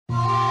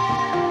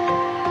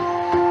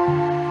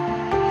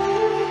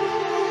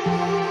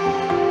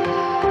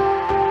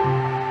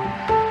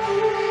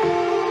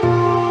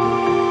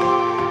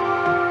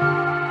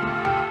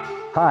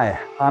Hi,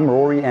 I'm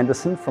Rory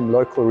Anderson from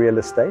Local Real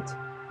Estate,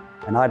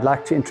 and I'd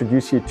like to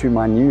introduce you to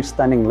my new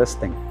stunning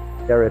listing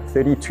here at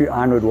 32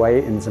 Ironwood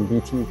Way in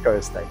Simbithi Eco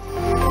Estate.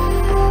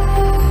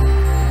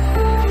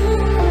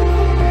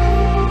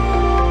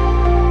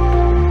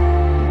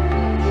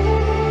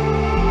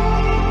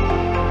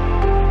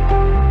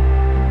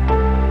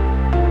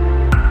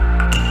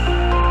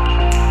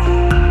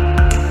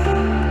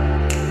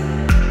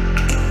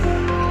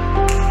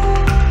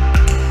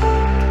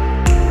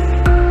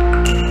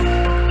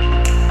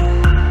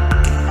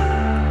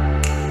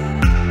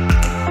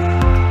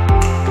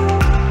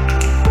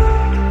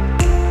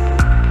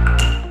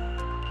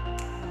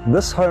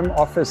 This home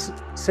offers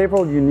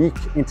several unique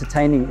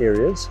entertaining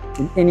areas.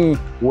 In any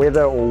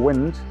weather or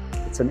wind,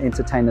 it's an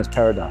entertainer's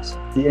paradise.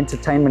 The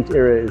entertainment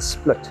area is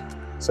split.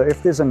 So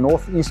if there's a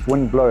northeast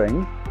wind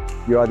blowing,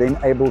 you are then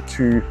able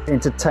to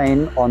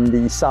entertain on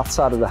the south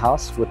side of the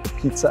house with the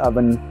pizza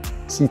oven,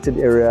 seated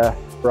area,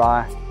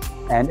 braai.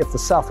 And if the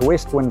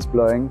southwest wind's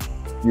blowing,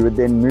 you would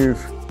then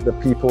move the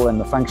people and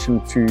the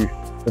function to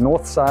the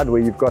north side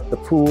where you've got the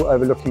pool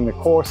overlooking the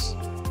course,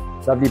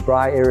 lovely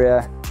braai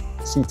area,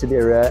 seated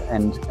area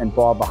and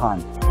bar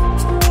behind.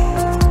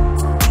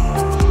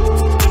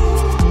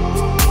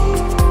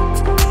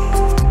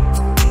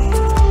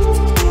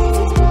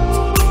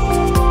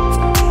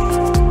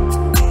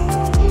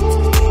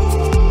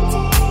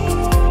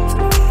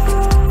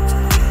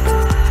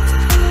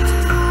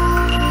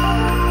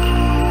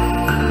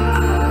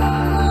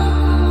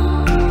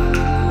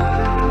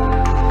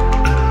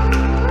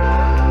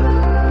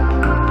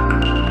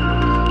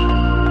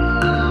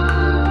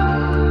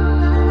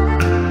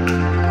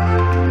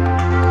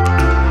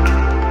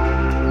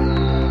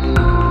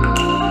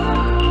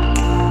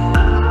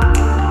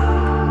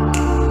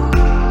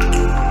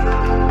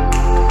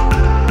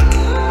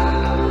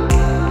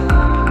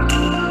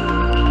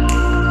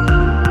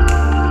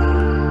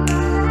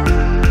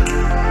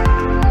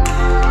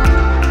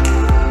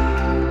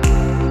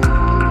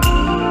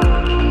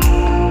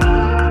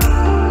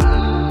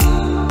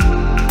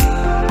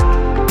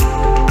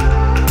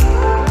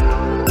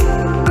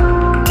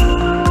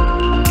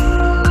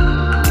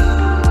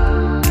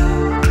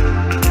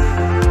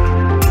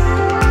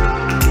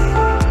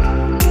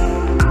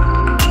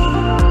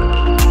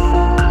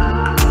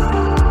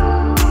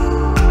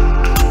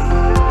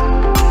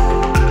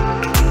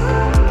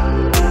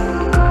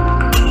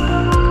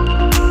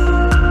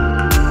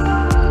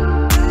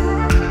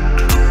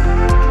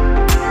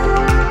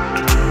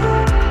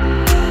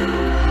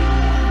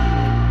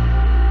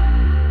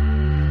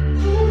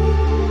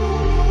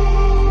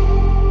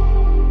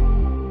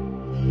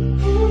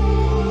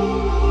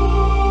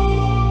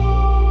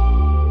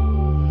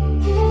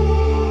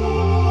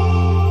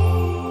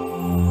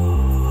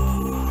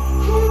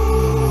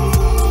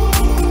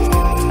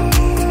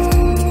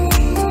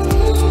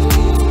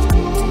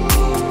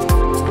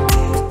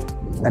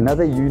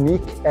 Another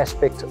unique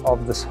aspect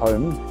of this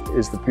home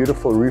is the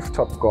beautiful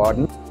rooftop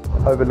garden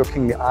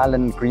overlooking the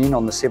island green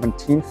on the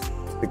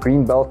 17th, the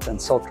green belt and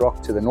Salt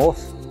Rock to the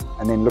north,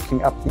 and then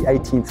looking up the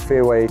 18th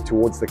fairway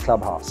towards the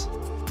clubhouse.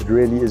 It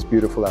really is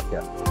beautiful up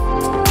here.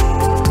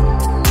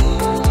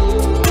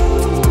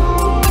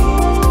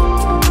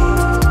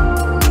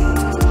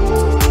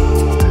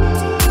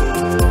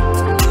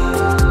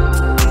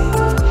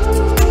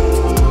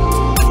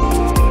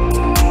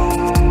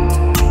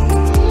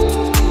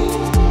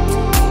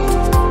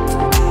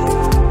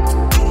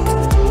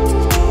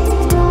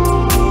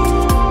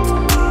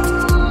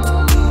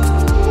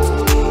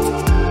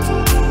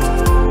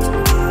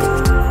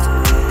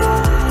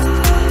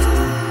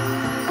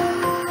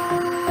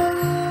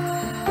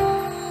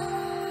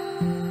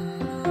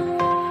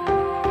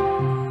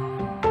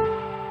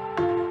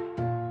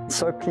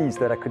 So pleased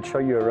that I could show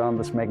you around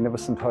this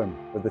magnificent home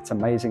with its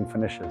amazing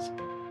finishes.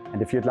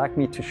 And if you'd like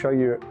me to show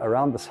you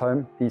around this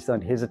home, please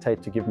don't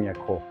hesitate to give me a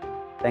call.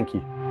 Thank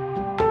you.